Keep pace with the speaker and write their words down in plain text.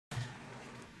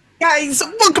Guys,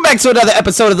 welcome back to another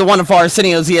episode of the Wonderful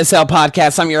Arsenio's ESL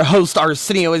podcast. I'm your host,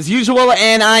 Arsenio, as usual,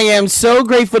 and I am so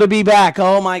grateful to be back.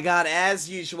 Oh my god, as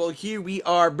usual, here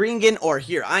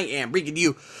I am bringing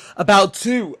you about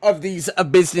two of these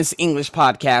business English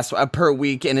podcasts per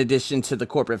week, in addition to the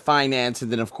corporate finance,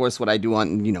 and then, of course, what I do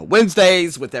on,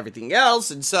 Wednesdays with everything else.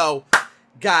 And so,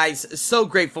 guys, so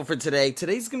grateful for today.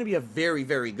 Today's going to be a very,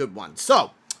 very good one.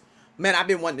 So, man, I've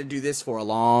been wanting to do this for a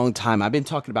long time. I've been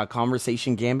talking about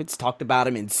conversation gambits, talked about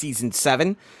them in season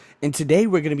 7, and today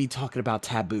we're going to be talking about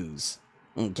taboos,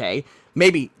 okay?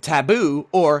 Maybe taboo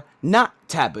or not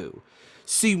taboo.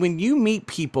 See, when you meet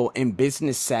people in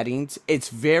business settings, it's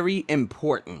very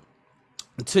important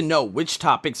to know which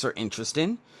topics are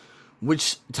interesting,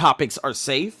 which topics are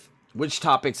safe, which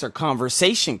topics are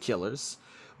conversation killers,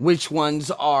 which ones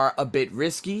are a bit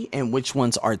risky, and which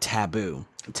ones are taboo.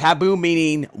 Taboo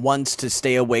meaning ones to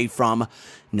stay away from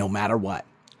no matter what.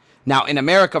 Now, in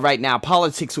America right now,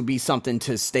 politics would be something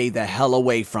to stay the hell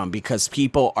away from because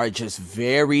people are just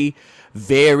very,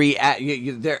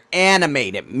 they're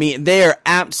animated. They're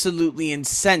absolutely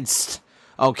incensed,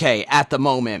 okay, at the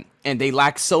moment. And they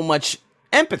lack so much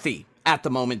empathy at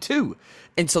the moment, too.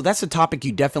 And so that's a topic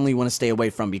you definitely want to stay away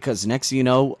from because next thing you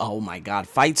know, oh my God,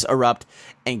 fights erupt.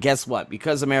 And guess what?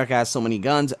 Because America has so many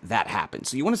guns, that happens.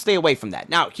 So you want to stay away from that.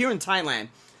 Now, here in Thailand,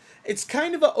 it's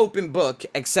kind of an open book,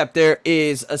 except there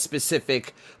is a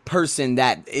specific person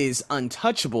that is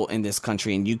untouchable in this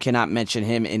country. And you cannot mention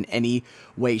him in any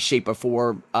way, shape, or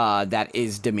form that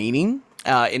is demeaning.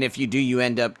 And if you do, you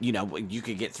end up, you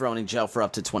could get thrown in jail for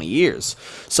up to 20 years.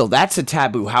 So that's a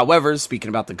taboo. However, speaking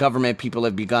about the government, people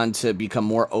have begun to become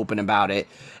more open about it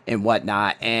and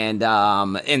whatnot. And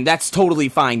that's totally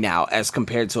fine now as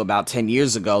compared to about 10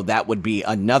 years ago. That would be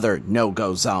another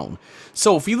no-go zone.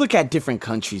 So if you look at different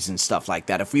countries and stuff like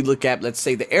that, if we look at, let's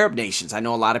say, the Arab nations, I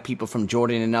know a lot of people from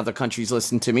Jordan and other countries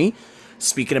listen to me.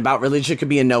 Speaking about religion could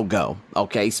be a no-go,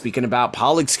 okay? Speaking about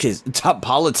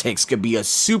politics could be a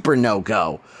super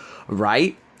no-go,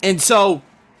 right? And so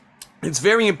it's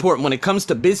very important when it comes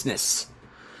to business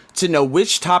to know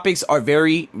which topics are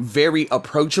very, very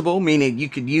approachable, meaning you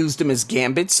could use them as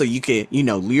gambits so you could,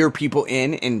 lure people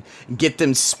in and get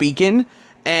them speaking.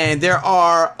 And there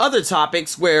are other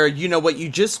topics where, you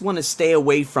just want to stay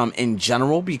away from in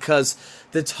general because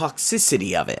the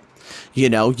toxicity of it. You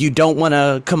don't want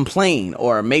to complain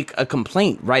or make a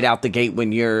complaint right out the gate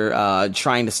when you're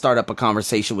trying to start up a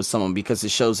conversation with someone because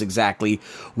it shows exactly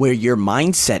where your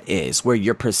mindset is, where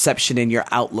your perception and your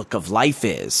outlook of life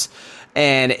is.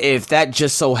 And if that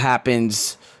just so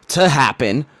happens to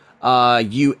happen,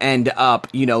 you end up,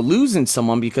 losing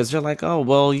someone because they're like, oh,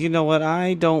 well, you know what?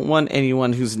 I don't want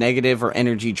anyone who's negative or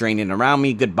energy draining around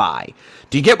me. Goodbye.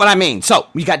 Do you get what I mean? So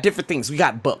we got different things. We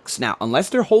got books. Now, unless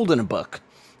they're holding a book,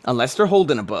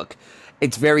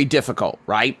 it's very difficult,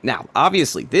 right? Now,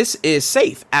 obviously, this is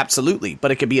safe, absolutely, but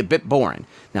it could be a bit boring.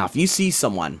 Now, if you see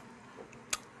someone,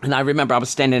 and I remember I was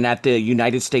standing at the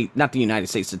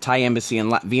the Thai embassy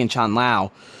in Vientiane, Laos.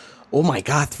 Oh my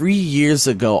God, 3 years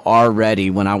ago already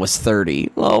when I was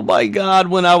 30. Oh my God,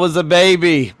 when I was a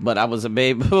baby. But I was a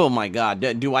baby. Oh my God.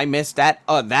 Do I miss that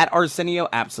Arsenio?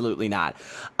 Absolutely not.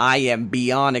 I am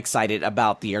beyond excited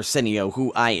about the Arsenio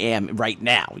who I am right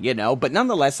now, But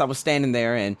nonetheless, I was standing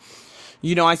there and,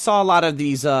 I saw a lot of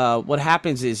these, what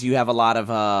happens is you have a lot of,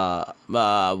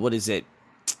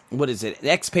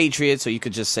 expatriates, so you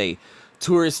could just say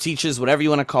tourist teachers, whatever you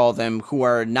want to call them, who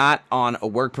are not on a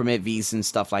work permit visa and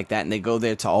stuff like that, and they go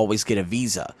there to always get a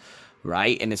visa,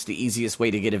 right? And it's the easiest way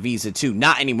to get a visa too.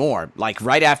 Not anymore. Like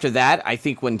right after that, I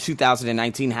think when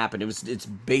 2019 happened, it's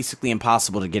basically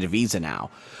impossible to get a visa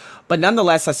now. But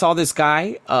nonetheless, I saw this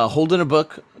guy holding a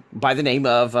book by the name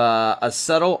of A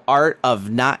Subtle Art of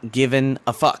Not Giving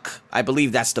a Fuck. I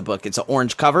believe that's the book. It's an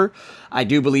orange cover. I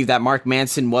do believe that Mark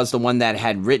Manson was the one that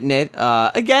had written it.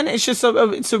 Again, it's just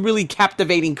it's a really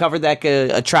captivating cover that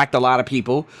could attract a lot of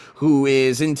people who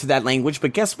is into that language.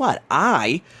 But guess what?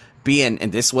 And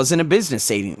this wasn't a business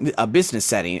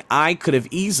setting, I could have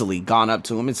easily gone up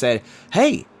to him and said,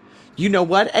 hey, you know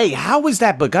what? Hey, how was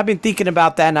that book? I've been thinking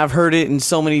about that and I've heard it in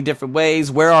so many different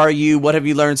ways. Where are you? What have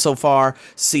you learned so far?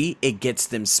 See, it gets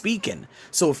them speaking.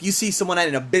 So if you see someone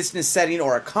in a business setting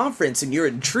or a conference and you're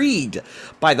intrigued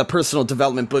by the personal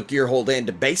development book you're holding,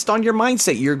 based on your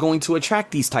mindset, you're going to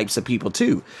attract these types of people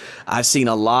too. I've seen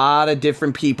a lot of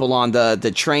different people on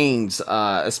the trains,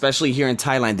 especially here in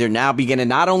Thailand. They're now beginning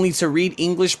not only to read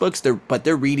English books, but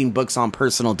they're reading books on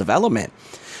personal development.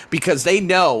 Because they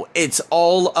know it's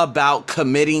all about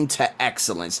committing to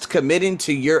excellence, committing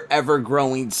to your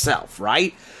ever-growing self,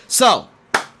 right? So,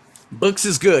 Books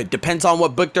is good. Depends on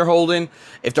what book they're holding.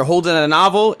 If they're holding a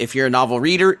novel, if you're a novel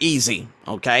reader, easy.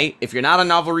 Okay? If you're not a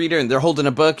novel reader and they're holding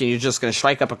a book and you're just going to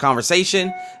strike up a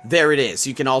conversation, there it is.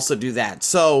 You can also do that.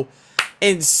 So,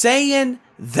 in saying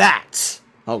that,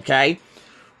 okay,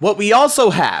 what we also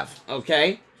have,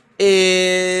 okay,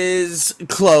 is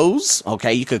clothes.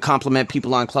 Okay, you could compliment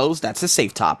people on clothes. That's a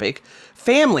safe topic.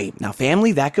 Family. Now,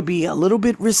 family, that could be a little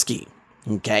bit risky.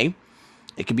 Okay?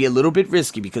 It could be a little bit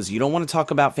risky because you don't want to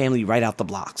talk about family right out the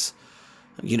blocks.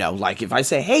 You know, like if I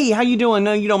say, hey, how you doing?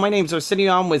 No, you know, my name's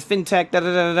Arsenio. I'm with FinTech. Da,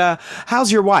 da, da, da.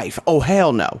 How's your wife? Oh,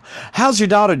 hell no. How's your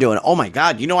daughter doing? Oh, my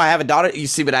God. You know, I have a daughter. You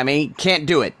see what I mean? Can't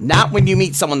do it. Not when you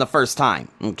meet someone the first time.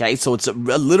 Okay, so it's a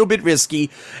little bit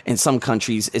risky. In some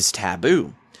countries, it's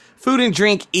taboo. Food and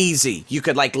drink, easy. You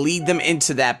could like lead them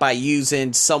into that by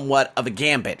using somewhat of a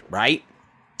gambit, right?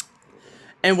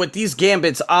 And with these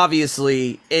gambits,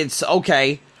 obviously, it's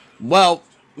okay. Well,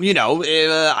 you know,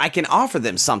 I can offer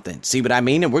them something. See what I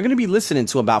mean? And we're going to be listening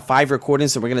to about 5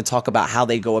 recordings, and we're going to talk about how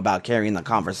they go about carrying the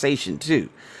conversation, too.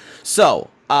 So,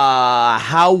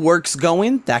 how work's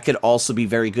going? That could also be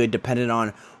very good, depending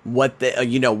on what the,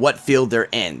 what field they're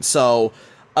in. So,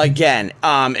 again,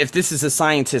 if this is a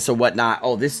scientist or whatnot,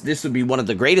 this would be one of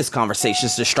the greatest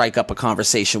conversations to strike up a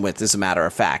conversation with, as a matter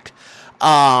of fact.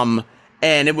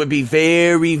 And it would be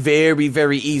very, very,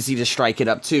 very easy to strike it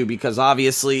up, too, because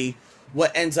obviously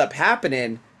what ends up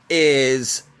happening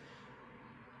is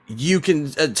you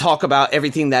can talk about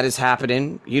everything that is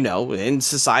happening, in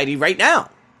society right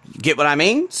now. You get what I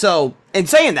mean? So, in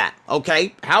saying that,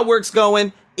 okay, how work's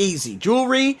going? Easy.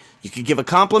 Jewelry, you could give a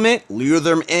compliment, lure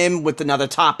them in with another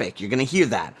topic. You're going to hear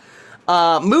that.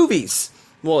 Movies.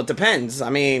 Well, it depends. I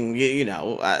mean,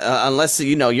 unless,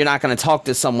 you're not going to talk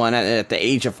to someone at the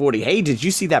age of 40. Hey, did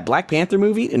you see that Black Panther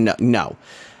movie? No,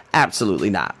 absolutely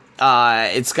not.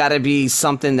 It's got to be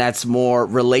something that's more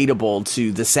relatable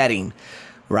to the setting,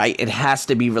 right? It has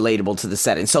to be relatable to the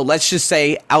setting. So let's just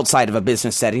say outside of a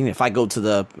business setting, if I go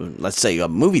to let's say a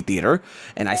movie theater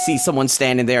and I see someone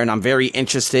standing there and I'm very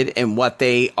interested in what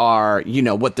they are,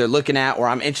 what they're looking at, or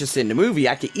I'm interested in the movie,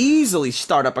 I could easily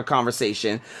start up a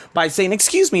conversation by saying,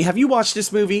 excuse me, have you watched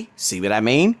this movie? See what I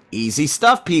mean? Easy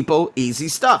stuff, people. Easy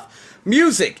stuff.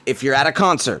 Music, if you're at a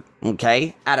concert,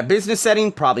 okay? At a business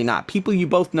setting, probably not. People you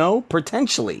both know,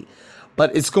 potentially.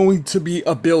 But it's going to be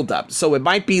a build-up. So it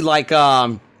might be like,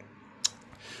 oh,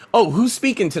 who's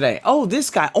speaking today? Oh,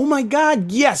 this guy. Oh, my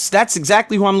God. Yes, that's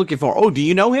exactly who I'm looking for. Oh, do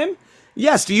you know him?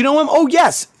 Yes. Do you know him? Oh,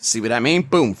 yes. See what I mean?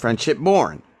 Boom. Friendship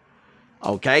born.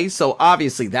 Okay, so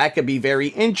obviously that could be very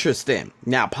interesting.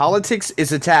 Now, politics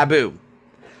is a taboo.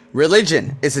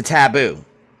 Religion is a taboo.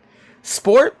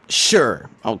 Sport? Sure.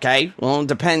 Okay. Well, it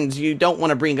depends. You don't want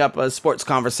to bring up a sports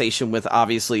conversation with,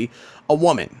 obviously, a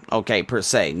woman, okay, per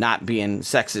se. Not being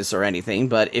sexist or anything,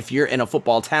 but if you're in a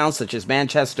football town such as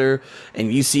Manchester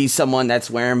and you see someone that's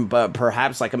wearing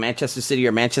perhaps like a Manchester City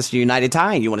or Manchester United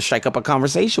tie and you want to strike up a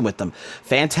conversation with them,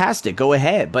 fantastic. Go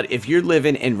ahead. But if you're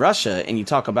living in Russia and you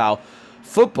talk about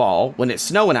football when it's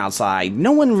snowing outside,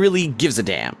 no one really gives a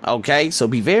damn, okay? So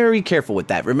be very careful with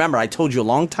that. Remember, I told you a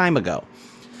long time ago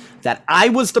that I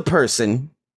was the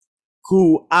person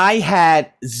who I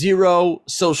had zero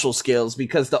social skills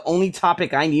because the only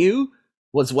topic I knew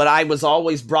was what I was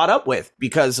always brought up with.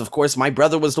 Because, of course, my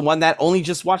brother was the one that only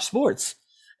just watched sports.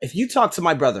 If you talk to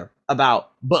my brother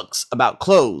about books, about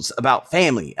clothes, about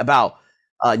family, about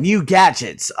new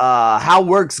gadgets, how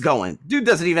work's going, dude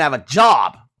doesn't even have a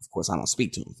job. Of course, I don't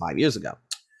speak to him 5 years ago.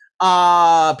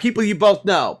 People you both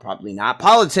know, probably not.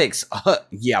 Politics,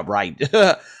 yeah, right.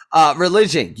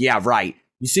 Religion, yeah, right.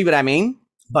 You see what I mean?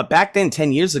 But back then,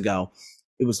 10 years ago,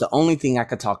 it was the only thing I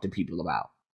could talk to people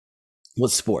about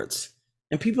was sports.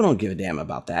 And people don't give a damn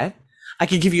about that. I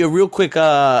could give you a real quick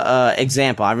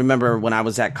example. I remember when I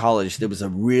was at college, there was a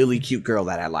really cute girl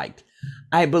that I liked.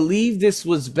 I believe this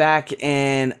was back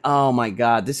in, oh my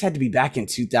God, this had to be back in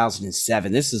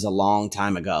 2007. This is a long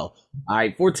time ago. All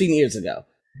right, 14 years ago.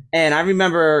 And I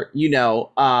remember,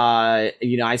 I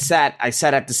sat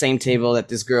at the same table that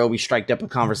this girl, we striked up a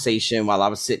conversation while I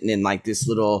was sitting in like this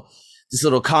little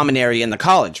common area in the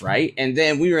college, right? And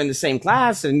then we were in the same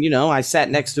class and, I sat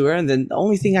next to her and then the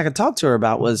only thing I could talk to her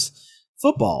about was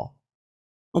football.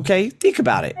 Okay, think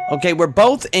about it. Okay, we're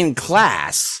both in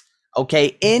class.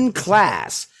 Okay, in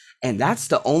class. And that's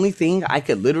the only thing I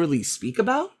could literally speak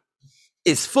about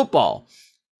is football.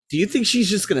 Do you think she's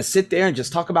just going to sit there and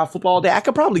just talk about football all day? I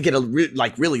could probably get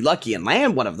really lucky and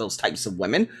land one of those types of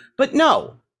women, but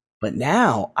no. But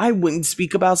now I wouldn't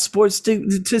speak about sports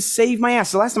to save my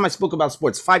ass. The last time I spoke about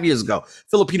sports, 5 years ago,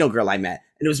 Filipino girl I met.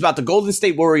 And it was about the Golden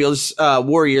State Warriors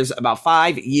about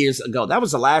 5 years ago. That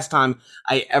was the last time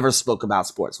I ever spoke about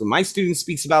sports. When my student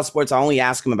speaks about sports, I only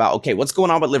ask them about, okay, what's going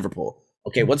on with Liverpool?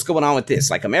 Okay, what's going on with this?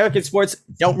 Like American sports,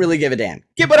 don't really give a damn.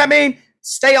 Get what I mean?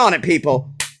 Stay on it,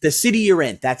 people. The city you're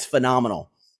in, that's phenomenal.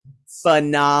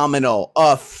 Phenomenal.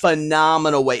 A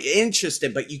phenomenal way.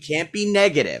 Interesting, but you can't be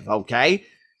negative, okay?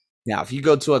 Now, if you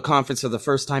go to a conference for the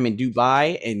first time in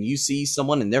Dubai and you see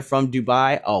someone and they're from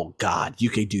Dubai, oh God,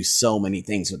 you could do so many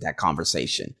things with that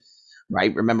conversation,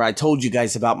 right? Remember, I told you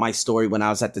guys about my story when I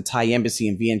was at the Thai embassy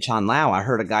in Vientiane, Laos. I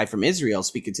heard a guy from Israel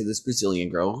speaking to this Brazilian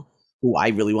girl who I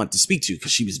really wanted to speak to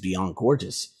because she was beyond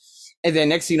gorgeous. And then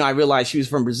next thing you know, I realized she was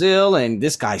from Brazil and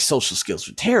this guy's social skills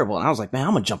were terrible. And I was like, man,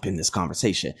 I'm going to jump in this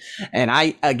conversation. And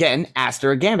I, again, asked her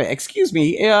a gambit, excuse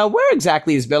me, where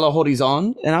exactly is Belo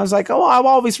Horizonte? And I was like, oh, I'll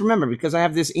always remember because I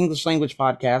have this English language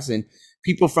podcast and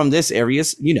people from this area,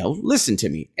 you know, listen to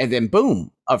me. And then boom,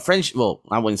 a friendship. Well,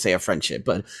 I wouldn't say a friendship,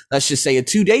 but let's just say a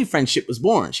 2-day friendship was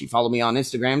born. She followed me on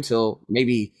Instagram till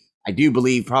maybe, I do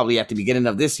believe probably at the beginning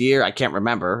of this year. I can't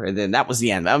remember. And then that was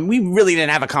the end. I mean, we really didn't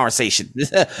have a conversation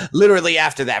literally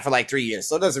after that for like 3 years.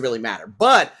 So it doesn't really matter.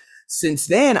 But since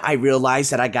then, I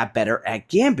realized that I got better at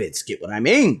gambits. Get what I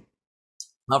mean?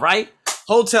 All right.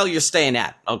 Hotel you're staying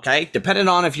at. Okay. Depending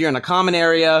on if you're in a common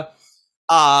area.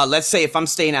 Let's say if I'm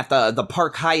staying at the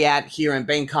Park Hyatt here in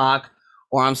Bangkok,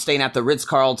 or I'm staying at the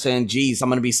Ritz-Carlton. Geez, I'm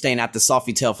going to be staying at the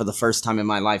Sofitel for the first time in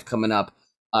my life coming up.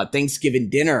 Thanksgiving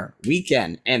dinner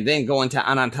weekend, and then going to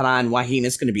Anantara and Wahin.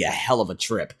 It's going to be a hell of a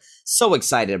trip. So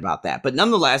excited about that. But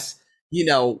nonetheless, you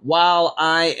know, while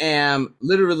I am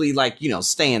literally like, you know,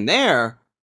 staying there,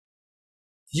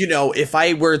 you know, if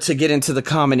I were to get into the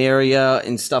common area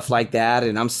and stuff like that,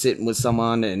 and I'm sitting with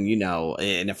someone and, you know,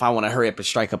 and if I want to hurry up and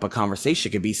strike up a conversation,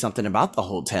 it could be something about the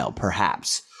hotel,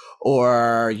 perhaps.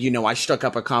 Or, you know, I struck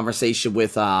up a conversation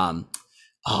with,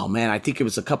 oh man, I think it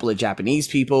was a couple of Japanese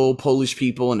people, Polish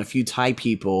people, and a few Thai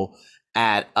people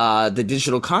at the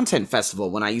Digital Content Festival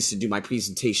when I used to do my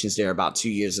presentations there about 2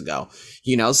 years ago.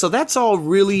 You know, so that's all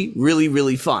really, really,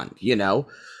 really fun, you know.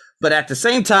 But at the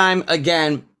same time,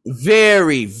 again,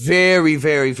 very, very,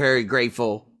 very, very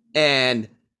grateful and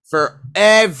for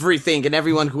everything and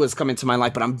everyone who has come into my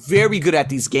life. But I'm very good at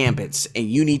these gambits, and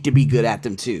you need to be good at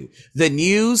them too. The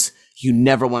news. You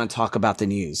never want to talk about the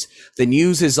news. The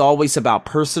news is always about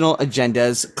personal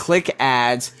agendas, click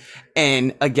ads,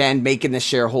 and again, making the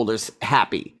shareholders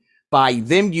happy by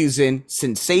them using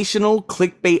sensational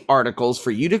clickbait articles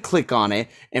for you to click on it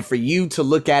and for you to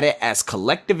look at it as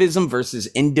collectivism versus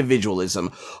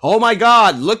individualism. Oh my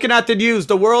God, looking at the news,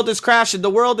 the world is crashing,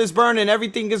 the world is burning,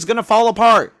 everything is going to fall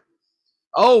apart.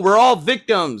 Oh, we're all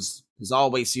victims. As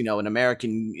always, you know, in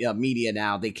American media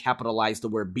now, they capitalize the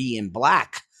word being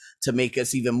black to make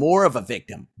us even more of a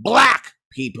victim. Black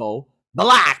people,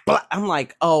 black. I'm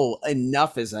like, oh,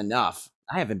 enough is enough.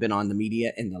 I haven't been on the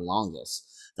media in the longest.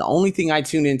 The only thing I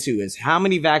tune into is how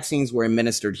many vaccines were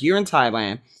administered here in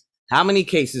Thailand, how many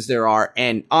cases there are.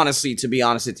 And honestly, to be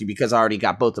honest with you, because I already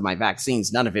got both of my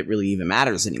vaccines, none of it really even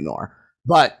matters anymore.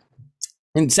 But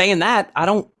in saying that, I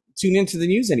don't tune into the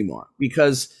news anymore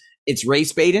because it's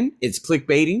race baiting, it's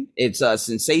clickbaiting, it's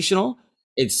sensational.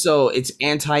 It's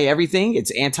anti-everything.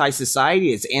 It's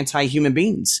anti-society. It's anti-human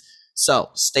beings. So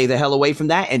stay the hell away from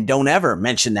that. And don't ever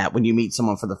mention that when you meet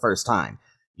someone for the first time.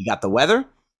 You got the weather.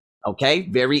 Okay.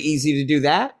 Very easy to do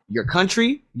that. Your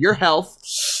country, your health.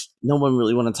 No one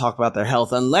really want to talk about their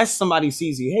health unless somebody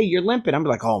sees you. Hey, you're limping. I'm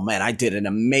like, oh man, I did an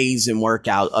amazing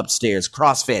workout upstairs.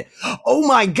 CrossFit. Oh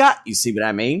my God. You see what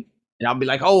I mean? And I'll be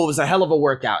like, oh, it was a hell of a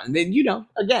workout. And then, you know,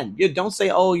 again, you don't say,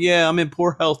 oh yeah, I'm in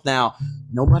poor health now.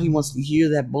 Nobody wants to hear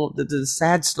that the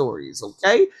sad stories,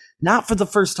 okay? Not for the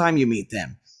first time you meet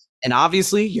them. And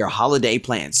obviously, your holiday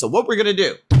plans. So what we're going to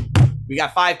do, we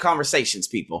got 5 conversations,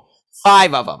 people.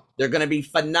 5 of them. They're going to be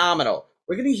phenomenal.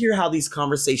 We're going to hear how these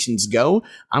conversations go.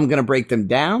 I'm going to break them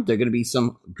down. There are going to be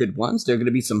some good ones. There are going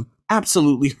to be some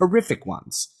absolutely horrific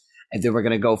ones. And then we're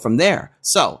going to go from there.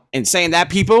 So, in saying that,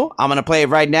 people, I'm going to play it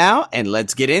right now, and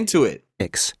let's get into it.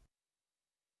 6.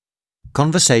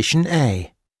 Conversation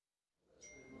A.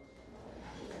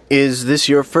 Is this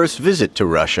your first visit to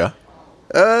Russia?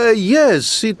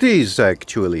 Yes, it is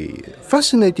actually.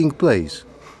 Fascinating place.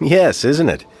 Yes, isn't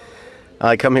it?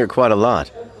 I come here quite a lot.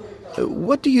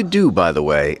 What do you do, by the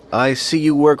way? I see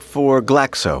you work for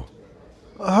Glaxo.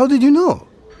 How did you know?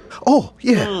 Oh,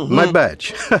 yeah, my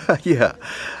badge. Yeah.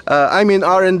 I'm in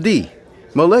R&D.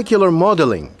 Molecular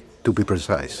modeling, to be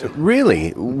precise.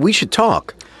 Really? We should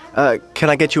talk. Can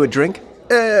I get you a drink?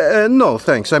 No,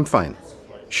 thanks. I'm fine.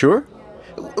 Sure?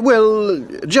 Well,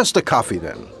 just a coffee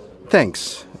then.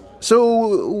 Thanks.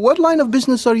 So, what line of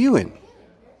business are you in?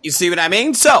 You see what I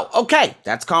mean? So, okay,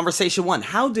 that's conversation one.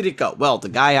 How did it go? Well, the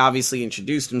guy obviously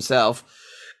introduced himself.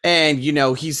 And,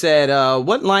 he said,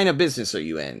 what line of business are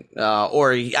you in?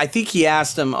 I think he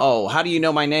asked him, oh, how do you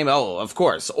know my name? Oh, of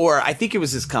course. Or I think it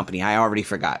was his company. I already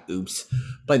forgot. Oops.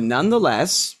 But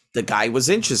nonetheless, the guy was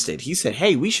interested. He said,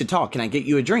 hey, we should talk. Can I get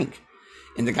you a drink?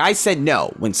 And the guy said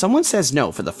no. When someone says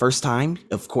no for the first time,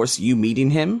 of course, you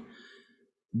meeting him,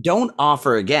 don't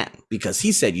offer again. Because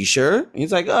he said, you sure?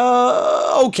 He's like,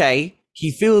 okay.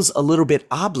 He feels a little bit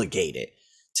obligated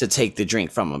to take the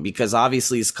drink from him because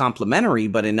obviously it's complimentary,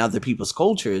 but in other people's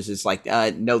cultures, it's like,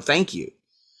 no, thank you.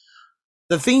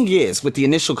 The thing is, with the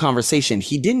initial conversation,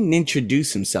 he didn't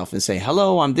introduce himself and say,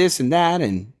 hello, I'm this and that.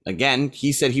 And again,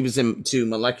 he said he was into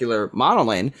molecular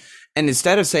modeling. And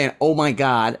instead of saying, oh my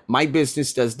God, my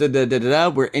business does da-da-da-da-da,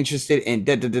 we're interested in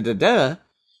da-da-da-da-da,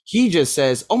 he just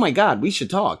says, oh my God, we should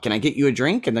talk. Can I get you a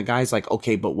drink? And the guy's like,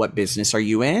 okay, but what business are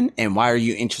you in? And why are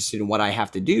you interested in what I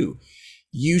have to do?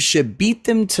 You should beat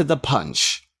them to the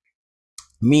punch,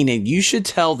 meaning you should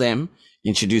tell them,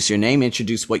 introduce your name,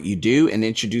 introduce what you do, and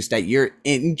introduce that you're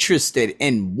interested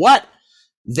in what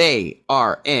they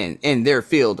are in their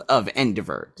field of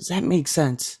endeavor. Does that make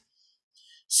sense?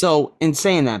 So in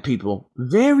saying that, people,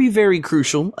 very, very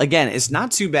crucial. Again, it's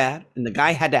not too bad. And the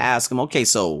guy had to ask him, okay,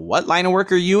 so what line of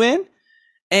work are you in?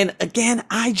 And again,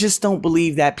 I just don't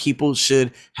believe that people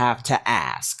should have to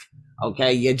ask.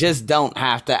 Okay, you just don't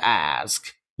have to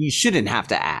ask. You shouldn't have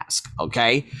to ask,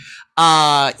 okay?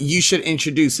 You should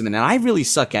introduce them. And I really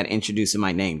suck at introducing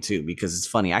my name, too, because it's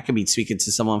funny. I could be speaking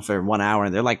to someone for 1 hour,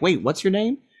 and they're like, wait, what's your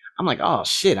name? I'm like, oh,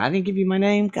 shit, I didn't give you my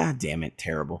name? God damn it,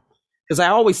 terrible. Because I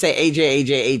always say AJ,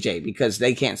 AJ, AJ, because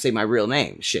they can't say my real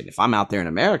name. Shit, if I'm out there in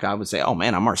America, I would say, oh,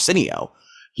 man, I'm Arsenio.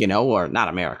 Or not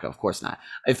America, of course not.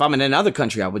 If I'm in another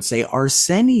country, I would say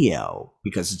Arsenio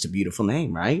because it's a beautiful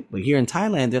name, right? But here in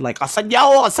Thailand, they're like,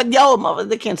 Arsenio, mother.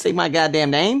 They can't say my goddamn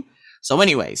name. So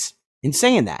anyways, in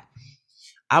saying that,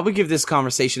 I would give this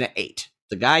conversation an 8.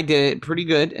 The guy did pretty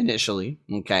good initially,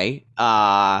 okay?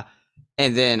 And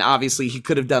then obviously he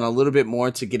could have done a little bit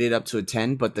more to get it up to a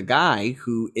 10, but the guy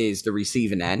who is the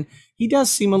receiving end, he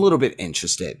does seem a little bit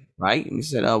interested, right? And he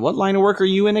said, what line of work are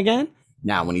you in again?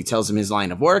 Now, when he tells him his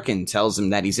line of work and tells him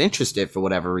that he's interested for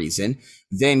whatever reason,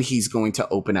 then he's going to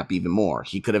open up even more.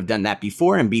 He could have done that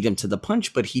before and beat him to the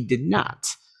punch, but he did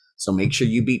not. So make sure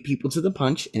you beat people to the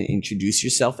punch and introduce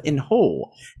yourself in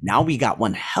whole. Now we got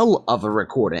one hell of a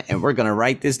recording, and we're going to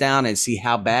write this down and see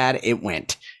how bad it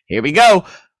went. Here we go.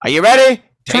 Are you ready?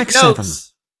 Take Track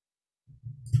notes.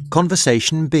 7.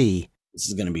 Conversation B. This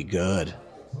is going to be good.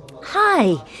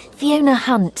 Hi, Fiona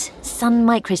Hunt, Sun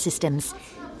Microsystems.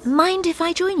 Mind if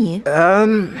I join you?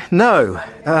 No.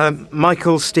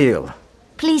 Michael Steele.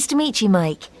 Pleased to meet you,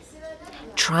 Mike.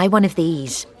 Try one of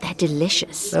these. They're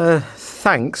delicious.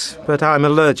 Thanks, but I'm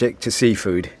allergic to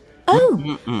seafood.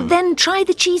 Oh, then try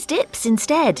the cheese dips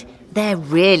instead. They're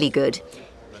really good.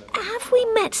 Have we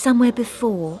met somewhere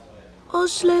before?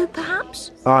 Oslo,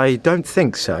 perhaps? I don't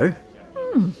think so.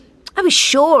 I was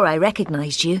sure I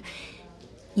recognised you.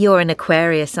 You're an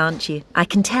Aquarius, aren't you? I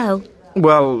can tell.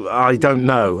 Well, I don't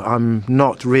know. I'm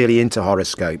not really into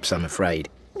horoscopes, I'm afraid.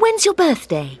 When's your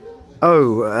birthday?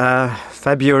 Oh,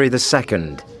 February the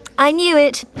 2nd. I knew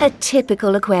it. A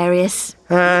typical Aquarius.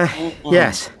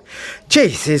 Yes.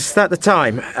 Jeez, is that the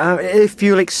time? If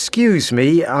you'll excuse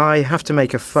me, I have to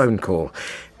make a phone call.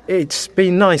 It's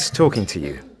been nice talking to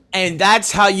you. And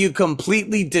that's how you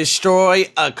completely destroy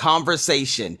a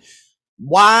conversation.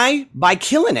 Why? By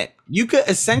killing it. You could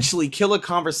essentially kill a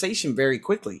conversation very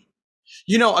quickly.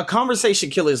 A conversation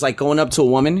killer is like going up to a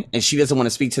woman and she doesn't want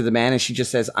to speak to the man and she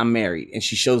just says, I'm married, and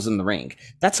she shows him the ring.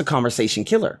 That's a conversation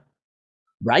killer,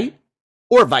 right?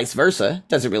 Or vice versa.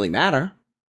 Doesn't really matter.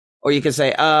 Or you could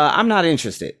say, I'm not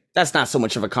interested. That's not so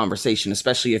much of a conversation,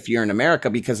 especially if you're in America,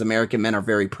 because American men are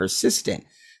very persistent.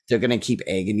 They're going to keep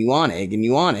egging you on, egging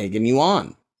you on, egging you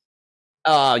on.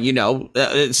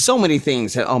 So many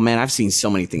things. Oh man, I've seen so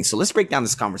many things. So let's break down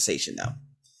this conversation though.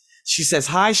 She says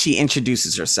hi. She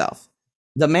introduces herself.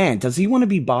 The man, does he want to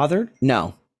be bothered?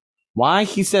 No. Why?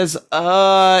 He says,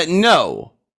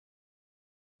 no.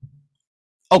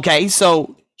 Okay,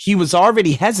 so he was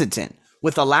already hesitant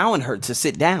with allowing her to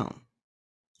sit down,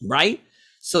 right?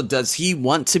 So does he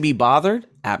want to be bothered?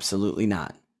 Absolutely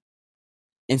not.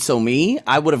 And so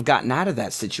I would have gotten out of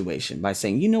that situation by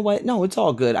saying, you know what? No, it's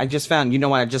all good. I just found,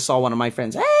 I just saw one of my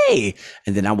friends. Hey!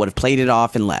 And then I would have played it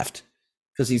off and left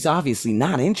because he's obviously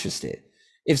not interested.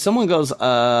 If someone goes, no,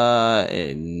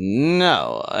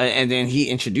 and then he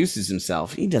introduces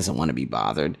himself, he doesn't want to be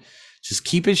bothered. Just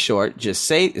keep it short. Just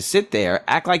sit there,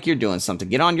 act like you're doing something.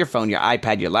 Get on your phone, your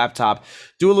iPad, your laptop,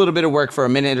 do a little bit of work for a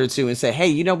minute or two and say, hey,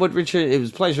 you know what, Richard? It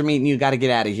was a pleasure meeting you. Got to get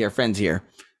out of here. Friends here.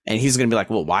 And he's going to be like,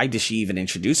 well, why does she even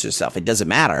introduce herself? It doesn't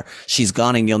matter. She's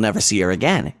gone and you'll never see her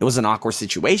again. It was an awkward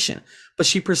situation, but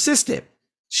she persisted.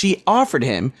 She offered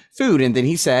him food and then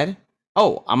he said,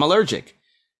 oh, I'm allergic.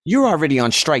 You're already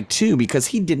on strike too, because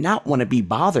he did not want to be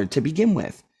bothered to begin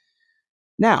with.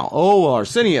 Now,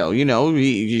 Arsenio,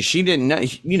 she didn't know,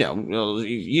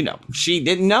 she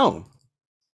didn't know.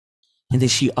 And then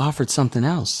she offered something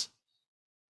else.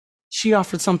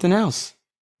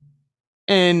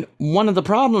 And one of the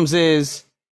problems is,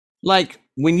 like,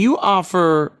 when you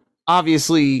offer,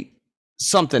 obviously,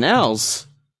 something else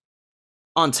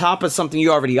on top of something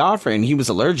you already offer, and he was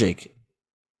allergic,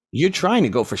 you're trying to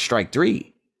go for strike 3.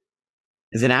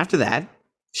 And then after that,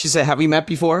 she said, have we met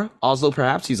before? Oslo,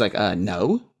 perhaps? He's like,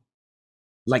 no.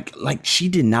 Like she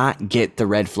did not get the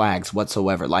red flags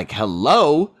whatsoever. Like,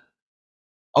 hello?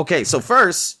 Okay, so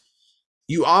first,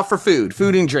 you offer food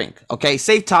and drink. Okay,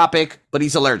 safe topic, but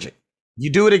he's allergic.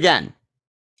 You do it again.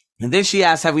 And then she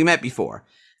asks, have we met before?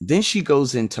 Then she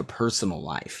goes into personal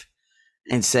life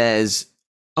and says,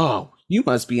 oh, you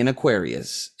must be an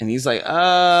Aquarius. And he's like,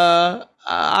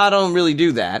 I don't really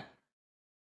do that.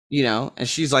 And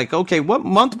she's like, okay, what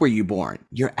month were you born?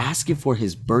 You're asking for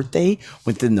his birthday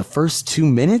within the first 2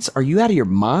 minutes? Are you out of your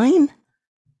mind?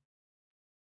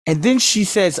 And then she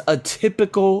says, a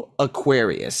typical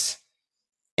Aquarius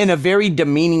in a very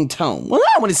demeaning tone. Well,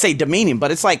 I don't want to say demeaning,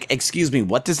 but it's like, excuse me,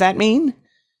 what does that mean?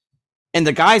 And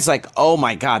the guy's like, oh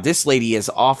my God, this lady is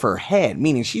off her head,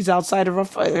 meaning she's outside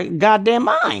of her goddamn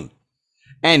mind.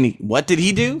 And what did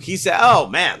he do? He said, oh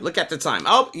man, look at the time.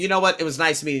 Oh, you know what? It was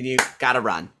nice meeting you. Gotta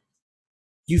run.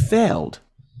 You failed.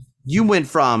 You went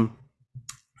from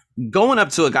going up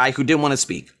to a guy who didn't want to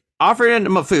speak, offering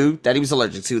him a food that he was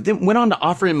allergic to, then went on to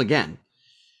offer him again.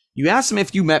 You asked him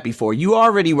if you met before. You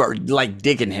already were like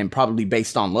digging him, probably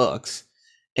based on looks.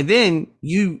 And then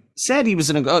you said he was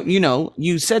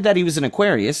you said that he was an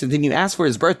Aquarius, and then you asked for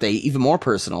his birthday, even more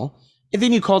personal. And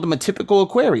then you called him a typical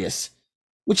Aquarius,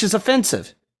 which is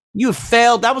offensive. You have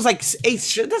failed. That was like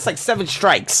 8. That's like 7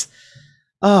 strikes.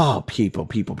 Oh, people,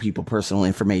 personal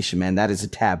information, man. That is a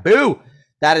taboo.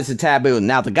 That is a taboo.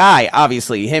 Now, the guy,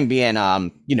 obviously, him being,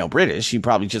 British, he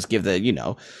probably just give the,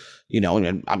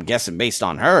 and I'm guessing based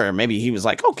on her, maybe he was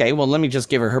like, okay, well, let me just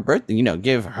give her birthday,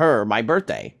 give her my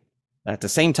birthday. But at the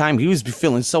same time, he was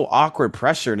feeling so awkward,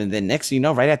 pressured. And then next,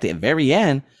 right at the very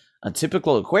end, a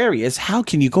typical Aquarius, how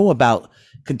can you go about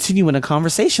continuing a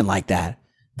conversation like that?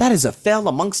 That is a fail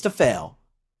amongst a fail.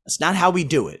 That's not how we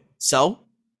do it. So,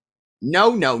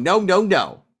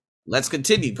 no. Let's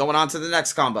continue. Going on to the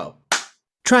next combo.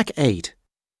 Track 8.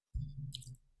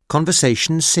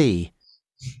 Conversation C.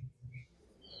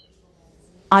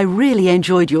 I really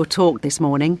enjoyed your talk this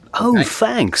morning. Oh,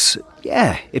 thanks.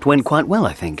 Yeah, it went quite well,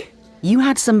 I think. You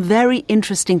had some very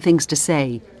interesting things to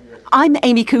say. I'm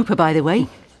Amy Cooper, by the way.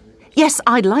 Yes,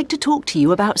 I'd like to talk to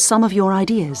you about some of your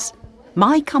ideas.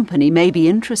 My company may be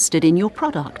interested in your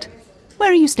product. Where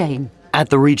are you staying?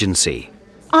 At the Regency.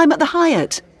 I'm at the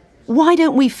Hyatt. Why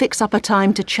don't we fix up a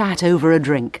time to chat over a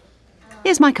drink?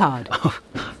 Here's my card.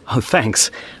 Oh,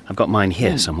 thanks. I've got mine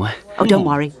here somewhere. Oh, don't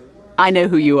worry. I know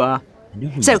who you are.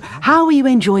 So, how are you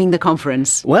enjoying the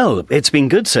conference? Well, it's been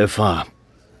good so far.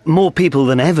 More people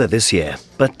than ever this year.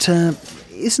 But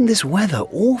isn't this weather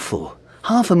awful?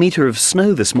 0.5 meter of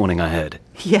snow this morning, I heard.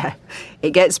 Yeah,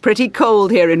 it gets pretty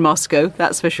cold here in Moscow,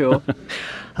 that's for sure.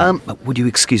 Would you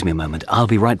excuse me a moment? I'll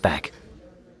be right back.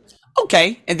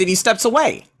 Okay, and then he steps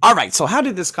away. All right, so how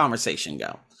did this conversation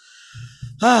go?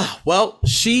 Well,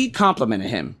 she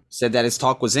complimented him, said that his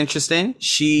talk was interesting.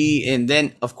 And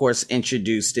then, of course,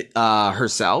 introduced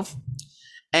herself.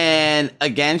 And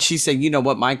again, she said, you know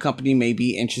what, my company may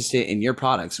be interested in your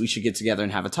products. We should get together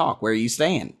and have a talk. Where are you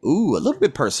staying? Ooh, a little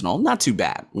bit personal. Not too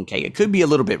bad. Okay, it could be a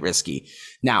little bit risky.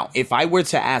 Now, if I were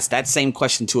to ask that same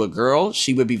question to a girl,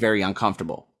 she would be very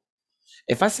uncomfortable.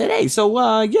 If I said, hey,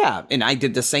 so, yeah, and I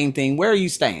did the same thing, where are you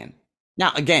staying?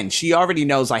 Now, again, she already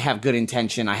knows I have good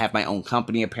intention. I have my own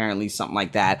company, apparently, something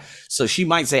like that. So she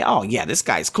might say, oh, yeah, this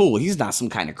guy's cool. He's not some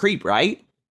kind of creep, right?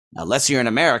 Now, unless you're in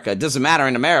America, it doesn't matter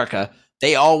in America.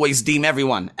 They always deem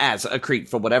everyone as a creep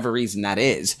for whatever reason that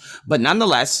is. But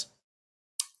nonetheless,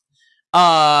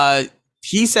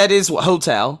 he said his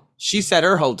hotel. She said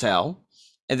her hotel.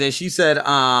 And then she said,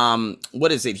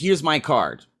 what is it? Here's my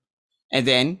card. And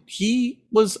then he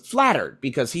was flattered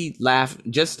because he laughed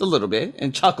just a little bit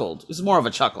and chuckled. It was more of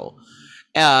a chuckle.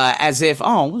 As if,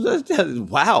 oh,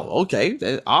 wow,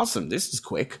 okay, awesome. This is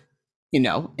quick, in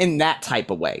that type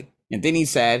of way. And then he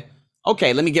said,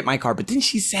 Okay, let me get my card. But then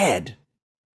she said,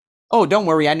 oh, don't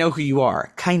worry, I know who you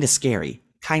are. Kind of scary.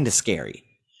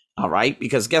 All right,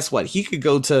 because guess what? He could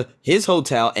go to his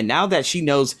hotel, and now that she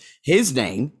knows his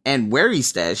name and where he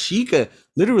stays, she could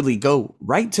literally go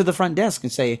right to the front desk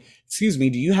and say, excuse me,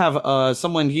 do you have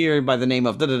someone here by the name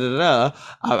of da-da-da-da-da?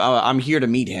 I'm here to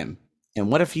meet him. And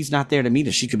what if he's not there to meet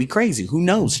her? She could be crazy. Who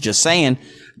knows? Just saying.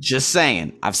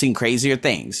 I've seen crazier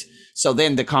things. So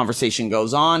then the conversation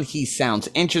goes on. He sounds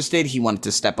interested. He wanted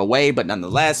to step away, but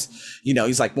nonetheless,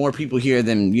 he's like, more people here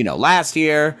than, last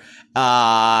year.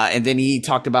 And then he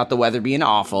talked about the weather being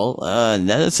awful.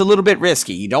 That's a little bit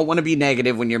risky. You don't want to be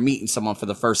negative when you're meeting someone for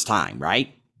the first time,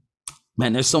 right?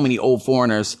 Man, there's so many old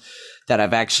foreigners that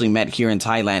I've actually met here in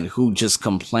Thailand who just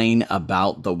complain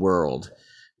about the world,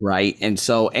 right? And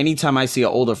so anytime I see an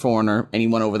older foreigner,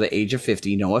 anyone over the age of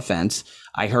 50, no offense,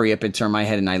 I hurry up and turn my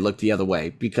head and I look the other way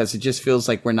because it just feels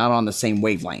like we're not on the same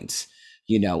wavelengths.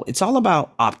 It's all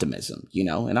about optimism,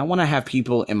 and I want to have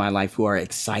people in my life who are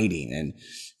exciting and,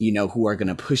 who are going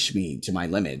to push me to my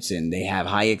limits, and they have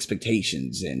high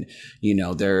expectations, and,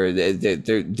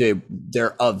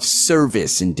 they're of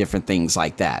service and different things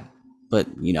like that. But,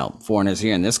 foreigners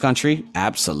here in this country,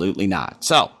 absolutely not.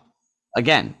 So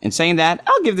again, in saying that,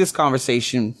 I'll give this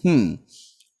conversation, an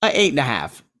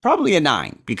 8.5, probably a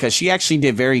 9, because she actually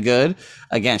did very good.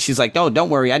 Again, she's like, oh, don't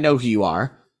worry, I know who you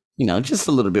are. Just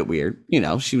a little bit weird.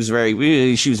 She was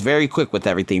very quick with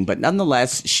everything, but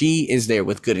nonetheless, she is there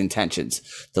with good intentions.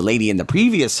 The lady in the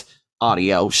previous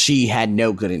audio, she had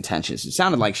no good intentions. It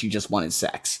sounded like she just wanted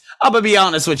sex. I'm gonna be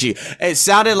honest with you. It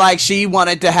sounded like she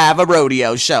wanted to have a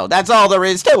rodeo show. That's all there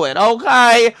is to it.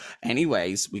 Okay.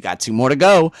 Anyways, we got 2 more to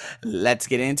go. Let's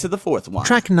get into the 4th one.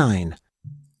 Track 9.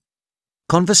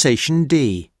 Conversation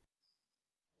D.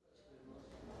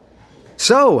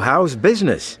 So, how's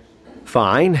business?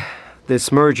 Fine.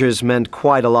 This merger's meant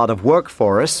quite a lot of work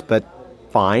for us, but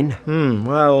fine.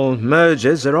 Well,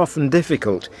 mergers are often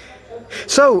difficult.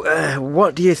 So,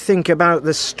 what do you think about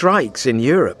the strikes in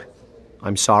Europe?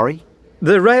 I'm sorry?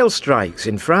 The rail strikes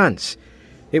in France.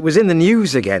 It was in the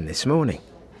news again this morning.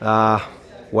 I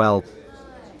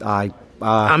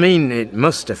mean, it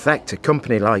must affect a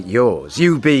company like yours,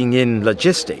 you being in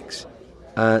logistics.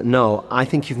 No, I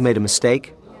think you've made a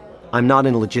mistake. I'm not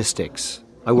in logistics.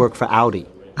 I work for Audi.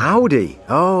 Audi?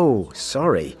 Oh,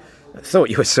 sorry. I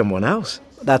thought you were someone else.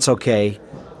 That's okay.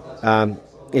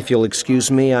 If you'll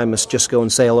excuse me, I must just go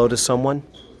and say hello to someone.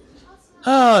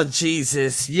 Oh,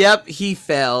 Jesus. Yep, he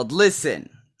failed.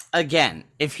 Listen, again,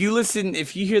 if you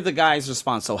hear the guy's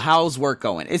response, so how's work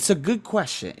going? It's a good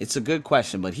question.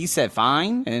 But he said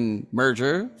fine and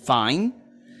merger, fine.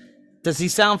 Does he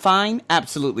sound fine?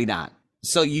 Absolutely not.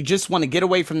 So you just want to get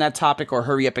away from that topic or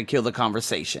hurry up and kill the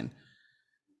conversation.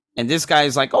 And this guy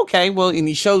is like, okay, well, and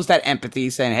he shows that empathy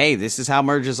saying, hey, this is how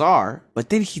mergers are. But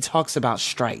then he talks about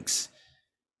strikes.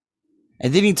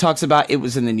 And then he talks about it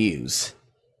was in the news.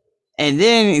 And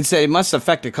then he said it must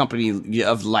affect a company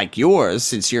of like yours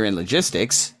since you're in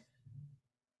logistics.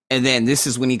 And then this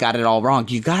is when he got it all wrong.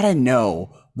 You got to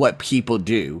know what people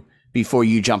do before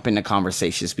you jump into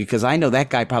conversations, because I know that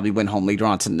guy probably went home later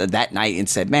on that night and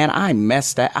said, man, I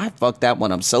fucked that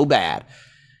one up so bad.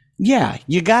 Yeah,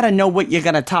 you got to know what you're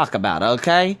going to talk about,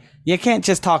 okay? You can't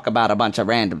just talk about a bunch of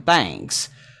random things.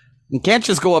 You can't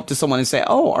just go up to someone and say,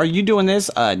 oh, are you doing this?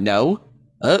 No.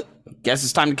 Guess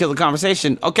it's time to kill the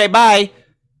conversation. Okay, bye.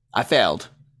 I failed.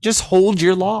 Just hold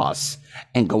your loss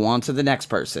and go on to the next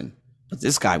person. But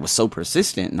this guy was so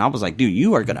persistent, and I was like, dude,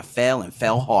 you are going to fail and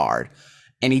fail hard.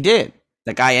 And he did.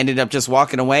 The guy ended up just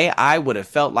walking away. I would have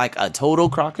felt like a total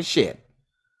crock of shit.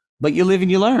 But you live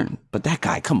and you learn. But that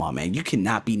guy, come on, man. You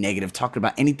cannot be negative talking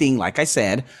about anything, like I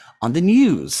said, on the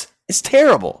news. It's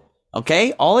terrible.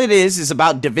 Okay? All it is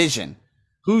about division.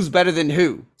 Who's better than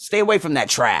who? Stay away from that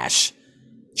trash.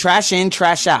 Trash in,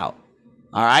 trash out.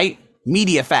 All right?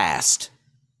 Media fast.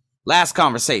 Last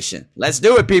conversation. Let's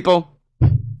do it, people.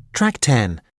 Track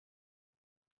 10.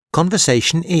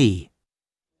 Conversation E.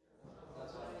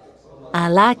 I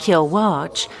like your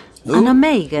watch. An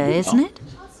Omega, isn't it?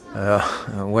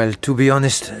 Well, to be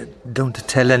honest, don't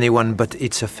tell anyone, but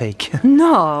it's a fake.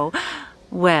 No.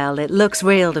 Well, it looks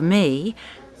real to me.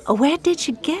 Where did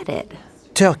you get it?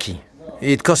 Turkey.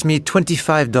 It cost me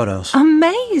 $25.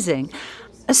 Amazing.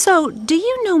 So, do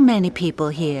you know many people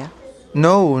here?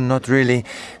 No, not really.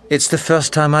 It's the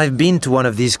first time I've been to one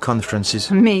of these conferences.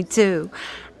 Me too.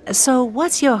 So,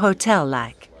 what's your hotel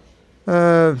like?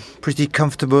 Pretty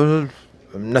comfortable.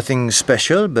 Nothing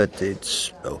special, but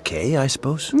it's okay, I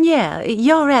suppose. Yeah,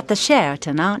 you're at the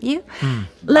Sheraton, aren't you?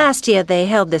 Last year they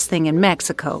held this thing in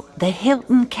Mexico, the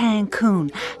Hilton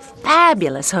Cancun.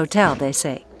 Fabulous hotel, they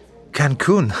say.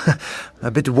 Cancun.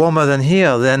 A bit warmer than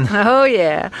here, then. Oh,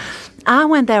 yeah. I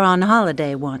went there on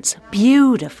holiday once.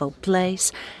 Beautiful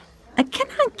place. Can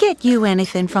I get you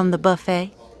anything from the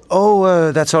buffet?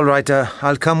 Oh, that's all right.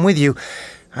 I'll come with you.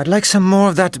 I'd like some more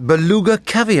of that beluga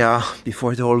caviar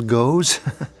before it all goes.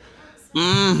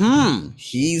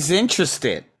 He's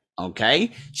interested.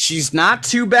 Okay? She's not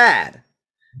too bad.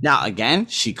 Now, again,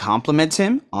 she compliments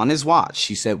him on his watch.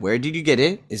 She said, "Where did you get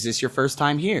it? Is this your first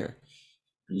time here?"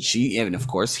 And of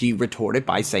course, he retorted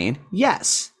by saying,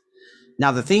 "Yes."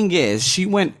 Now, the thing is, she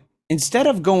went, instead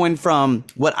of going from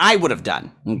what I would have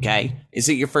done, okay? Is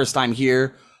it your first time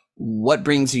here? What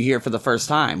brings you here for the first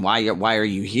time? Why are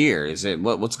you here? Is it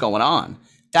what's going on?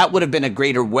 That would have been a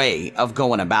greater way of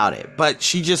going about it. But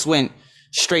she just went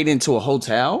straight into a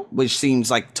hotel, which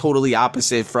seems like totally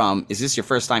opposite from, is this your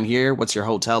first time here? What's your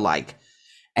hotel like?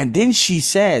 And then she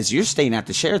says, "You're staying at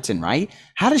the Sheraton, right?"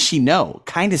 How does she know?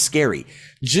 Kind of scary.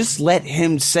 Just let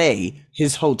him say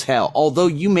his hotel. Although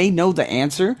you may know the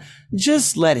answer,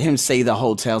 just let him say the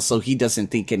hotel so he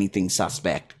doesn't think anything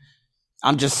suspect.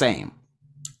 I'm just saying.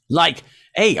 Like,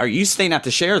 "Hey, are you staying at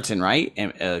the Sheraton, right?"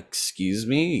 And, excuse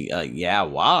me? Yeah,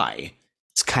 why?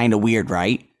 It's kind of weird,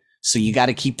 right? So you got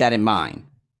to keep that in mind.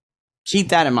 Keep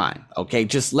that in mind, okay?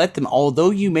 Just let them,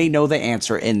 although you may know the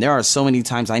answer, and there are so many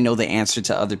times I know the answer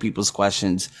to other people's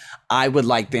questions, I would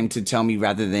like them to tell me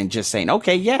rather than just saying,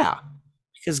 "Okay, yeah."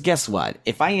 Because guess what?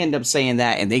 If I end up saying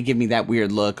that and they give me that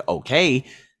weird look, okay,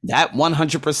 that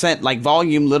 100% like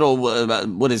volume little,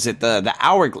 what is it? The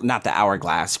hour, not the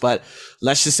hourglass, but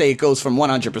let's just say it goes from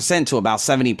 100% to about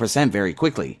 70% very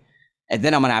quickly. And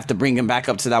then I'm going to have to bring them back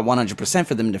up to that 100%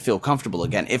 for them to feel comfortable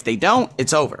again. If they don't,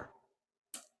 it's over.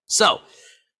 So,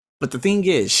 but the thing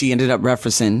is, she ended up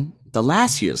referencing the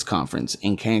last year's conference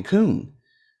in Cancun,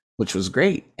 which was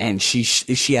great. And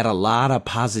she had a lot of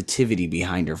positivity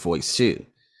behind her voice too.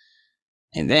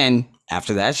 And then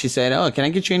after that, she said, "Oh, can I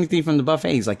get you anything from the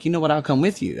buffet?" He's like, "You know what? I'll come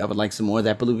with you. I would like some more of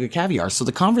that beluga caviar." So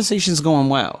the conversation's going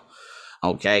well.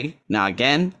 Okay. Now,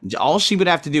 again, all she would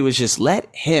have to do is just let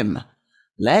him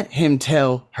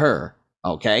tell her.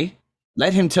 Okay.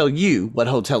 Let him tell you what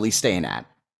hotel he's staying at.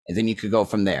 And then you could go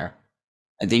from there.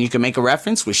 And then you can make a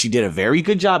reference, which she did a very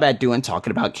good job at doing,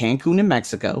 talking about Cancun in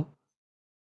Mexico.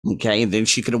 Okay, and then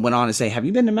she could have went on and say, "Have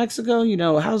you been to Mexico? You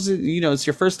know, how's it? You know, it's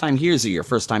your first time here. Is it your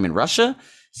first time in Russia?"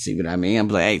 See what I mean? I'm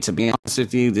like, "Hey, to be honest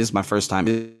with you, this is my first time.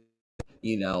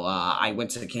 You know, I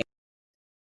went to Cancun."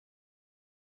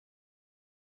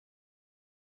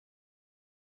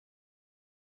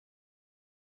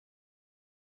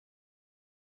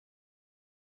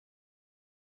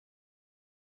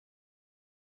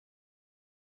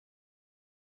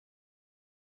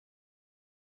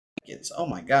 Oh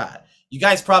my God. You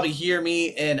guys probably hear me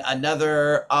in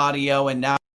another audio and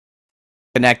now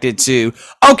connected to.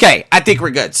 Okay, I think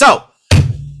we're good. So,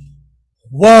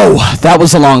 whoa, that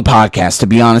was a long podcast. To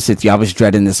be honest with you, I was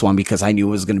dreading this one because I knew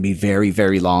it was going to be very,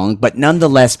 very long. But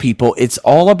nonetheless, people, it's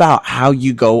all about how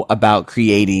you go about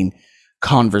creating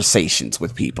conversations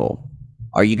with people.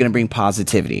 Are you going to bring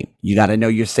positivity? You got to know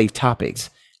your safe topics.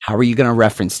 How are you going to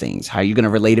reference things? How are you going to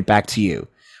relate it back to you?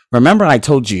 Remember, I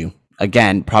told you,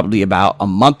 again, probably about a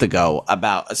month ago,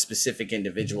 about a specific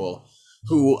individual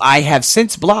who I have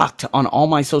since blocked on all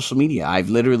my social media. I've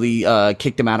literally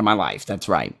kicked him out of my life. That's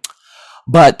right.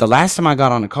 But the last time I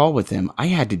got on a call with him, I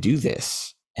had to do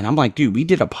this. And I'm like, dude, we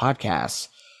did a podcast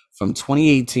from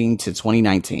 2018 to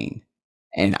 2019.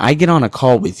 And I get on a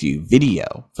call with you,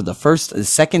 video, for the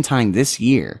second time this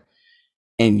year.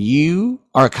 And you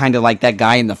are kind of like that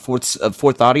guy in the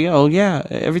fourth audio. "Oh, yeah,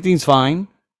 everything's fine.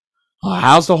 Oh,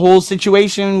 how's the whole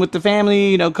situation with the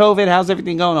family? You know, COVID, how's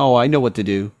everything going?" "Oh, I know what to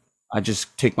do. I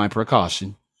just take my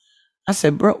precaution." I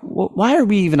said, "Bro, why are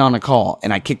we even on a call?"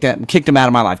 And I kicked him out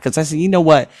of my life because I said, "You know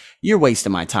what? You're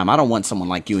wasting my time. I don't want someone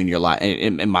like you in your life,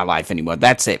 in my life anymore."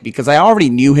 That's it. Because I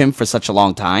already knew him for such a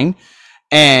long time.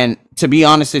 And to be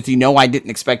honest with you, no, I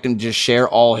didn't expect him to just share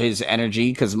all his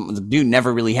energy because the dude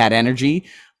never really had energy.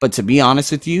 But to be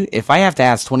honest with you, if I have to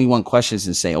ask 21 questions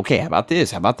and say, "Okay, how about this?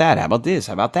 How about that? How about this?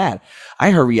 How about that?" I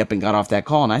hurry up and got off that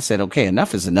call and I said, "Okay,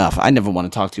 enough is enough. I never want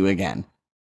to talk to you again."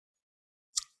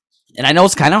 And I know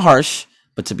it's kind of harsh,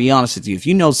 but to be honest with you, if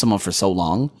you know someone for so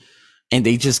long and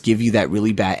they just give you that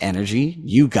really bad energy,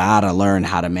 you gotta learn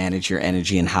how to manage your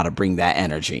energy and how to bring that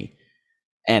energy.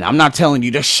 And I'm not telling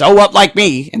you to show up like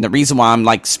me. And the reason why I'm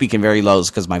like speaking very low is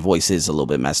because my voice is a little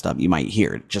bit messed up. You might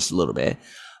hear it just a little bit.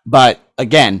 But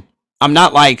again, I'm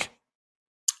not like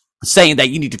saying that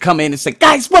you need to come in and say,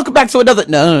 "Guys, welcome back to another."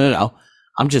 No.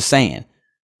 I'm just saying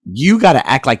you got to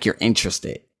act like you're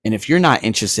interested. And if you're not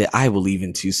interested, I will leave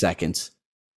in 2 seconds.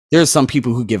 there's some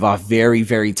people who give off very,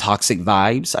 very toxic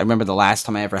vibes. I remember the last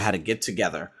time I ever had a get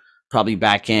together, probably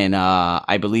back in,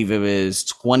 I believe it was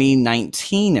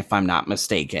 2019, if I'm not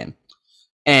mistaken.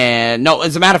 And no,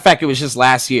 as a matter of fact, it was just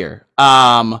last year.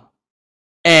 And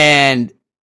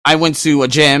I went to a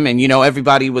gym and,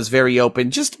 everybody was very open.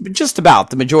 Just about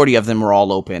the majority of them were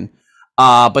all open.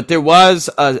 But there was,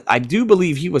 I do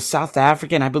believe he was South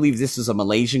African. I believe this is a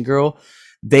Malaysian girl.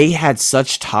 They had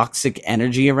such toxic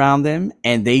energy around them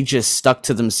and they just stuck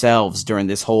to themselves during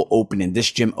this whole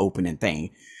this gym opening thing.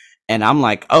 And I'm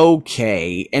like,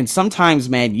 okay. And sometimes,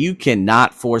 man, you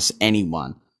cannot force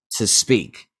anyone to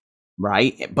speak,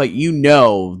 right? But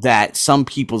that some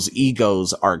people's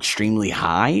egos are extremely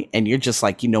high and you're just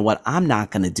like, you know what? I'm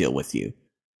not going to deal with you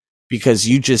because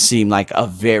you just seem like a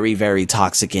very, very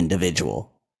toxic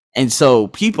individual. And so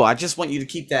people, I just want you to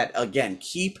keep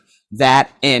that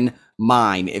in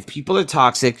mind. If people are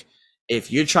toxic,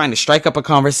 if you're trying to strike up a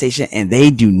conversation and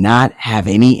they do not have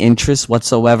any interest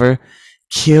whatsoever,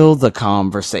 kill the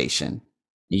conversation.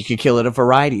 You can kill it a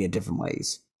variety of different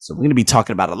ways. So we're going to be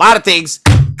talking about a lot of things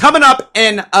coming up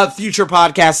in a future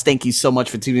podcast. Thank you so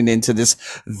much for tuning into this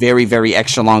very, very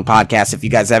extra long podcast. If you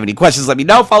guys have any questions, let me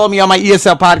know. Follow me on my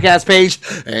ESL podcast page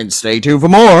and stay tuned for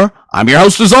more. I'm your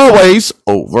host as always,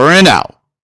 over and out.